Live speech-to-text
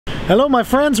Hello my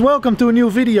friends, welcome to a new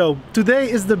video.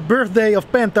 Today is the birthday of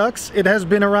Pentax. It has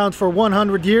been around for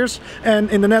 100 years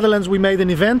and in the Netherlands we made an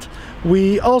event.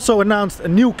 We also announced a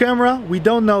new camera. We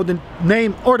don't know the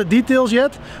name or the details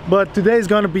yet, but today is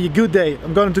going to be a good day.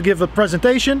 I'm going to give a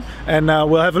presentation and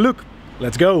we'll have a look.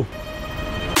 Let's go!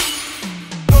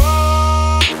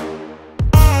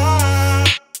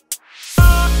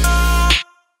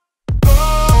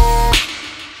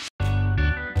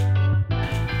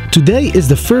 Today is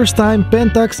the first time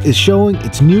Pentax is showing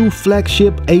its new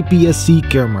flagship APS-C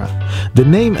camera. The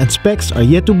name and specs are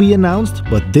yet to be announced,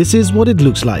 but this is what it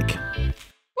looks like.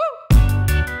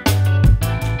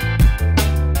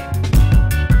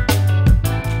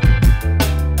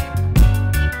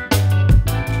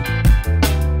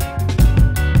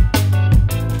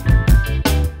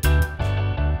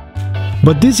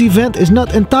 But this event is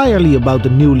not entirely about the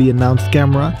newly announced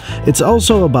camera, it's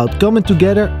also about coming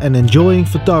together and enjoying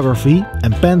photography,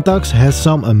 and Pentax has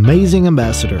some amazing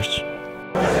ambassadors.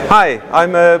 Hi,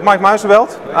 I'm Mike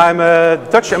Muizebelt. I'm a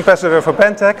Dutch ambassador for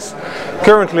Pentax.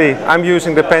 Currently I'm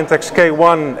using the Pentax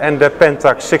K1 and the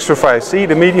Pentax 625C,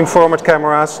 the medium format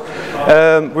cameras.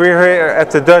 We're here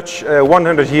at the Dutch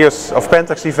 100 years of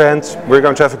Pentax event. We're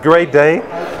going to have a great day.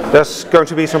 There's going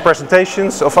to be some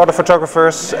presentations of other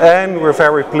photographers and we're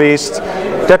very pleased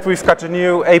that we've got a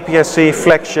new APS-C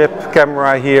flagship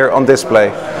camera here on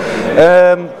display.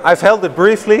 I've held it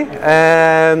briefly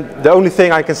and the only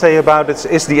thing I can say about it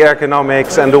is the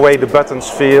ergonomics and the way the buttons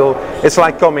feel. It's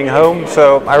like coming home,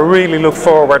 so I really look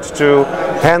forward to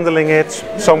handling it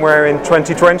somewhere in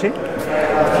 2020.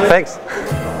 Thanks!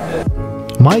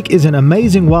 Mike is an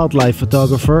amazing wildlife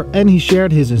photographer and he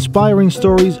shared his inspiring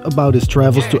stories about his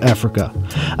travels to Africa.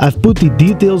 I've put the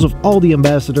details of all the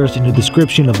ambassadors in the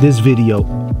description of this video.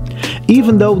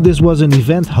 Even though this was an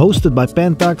event hosted by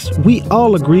Pentax, we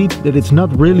all agreed that it's not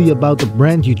really about the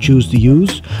brand you choose to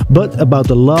use, but about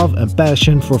the love and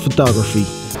passion for photography.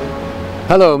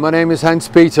 Hello, my name is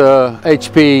Hans-Peter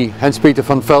HP, Hans-Peter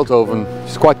van Velthoven.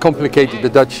 It's quite complicated, the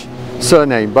Dutch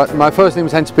surname, but my first name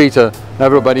is Hans-Peter,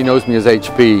 everybody knows me as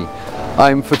HP.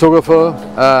 I'm a photographer.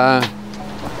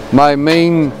 My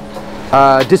main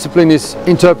discipline is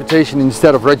interpretation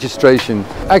instead of registration.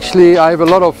 Actually, I have a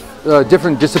lot of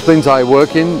different disciplines I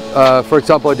work in. For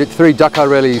example, I did 3 Dakar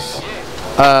rallies.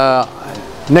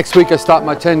 Next week I start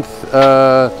my 10th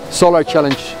Solar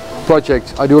Challenge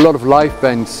project. I do a lot of live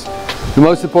bands. The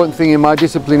most important thing in my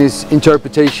discipline is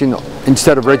interpretation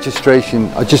instead of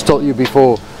registration. I just told you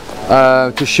before,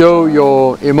 to show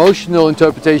your emotional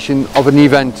interpretation of an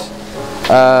event.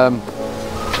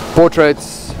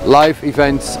 Portraits, live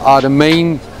events are the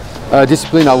main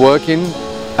discipline I work in,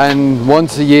 and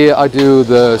once a year I do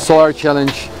the Solar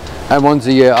Challenge and once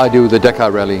a year I do the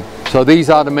Dakar Rally. So these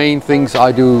are the main things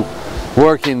I do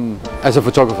work in as a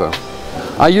photographer.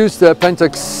 I use the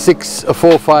Pentax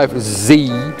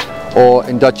 645Z, or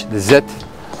in Dutch the Z,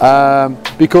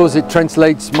 because it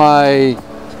translates my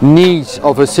needs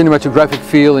of a cinematographic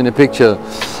feel in a picture.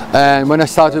 And when I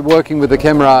started working with the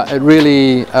camera, I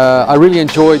really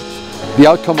enjoyed the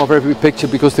outcome of every picture,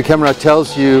 because the camera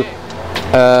tells you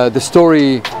the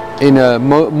story in a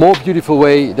more beautiful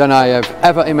way than I have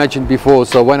ever imagined before.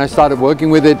 So when I started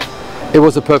working with it, it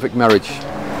was a perfect marriage.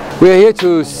 We are here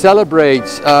to celebrate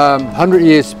 100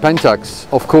 years Pentax.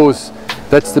 Of course,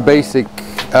 that's the basic,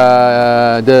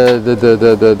 the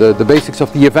basics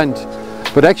of the event.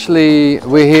 But actually,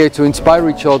 we're here to inspire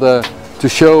each other, to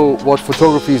show what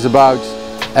photography is about.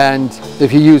 And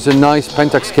if you use a nice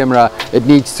Pentax camera, it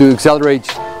needs to accelerate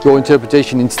your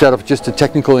interpretation instead of just a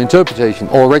technical interpretation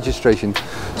or registration.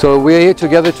 So we're here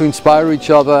together to inspire each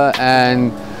other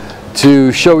and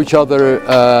to show each other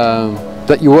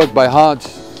that you work by heart,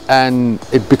 and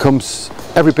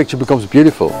every picture becomes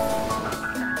beautiful.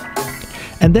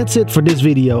 And that's it for this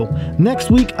video.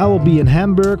 Next week I will be in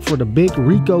Hamburg for the big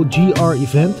Ricoh GR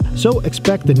event, so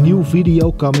expect a new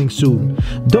video coming soon.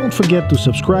 Don't forget to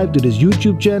subscribe to this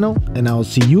YouTube channel and I will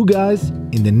see you guys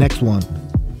in the next one.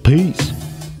 Peace!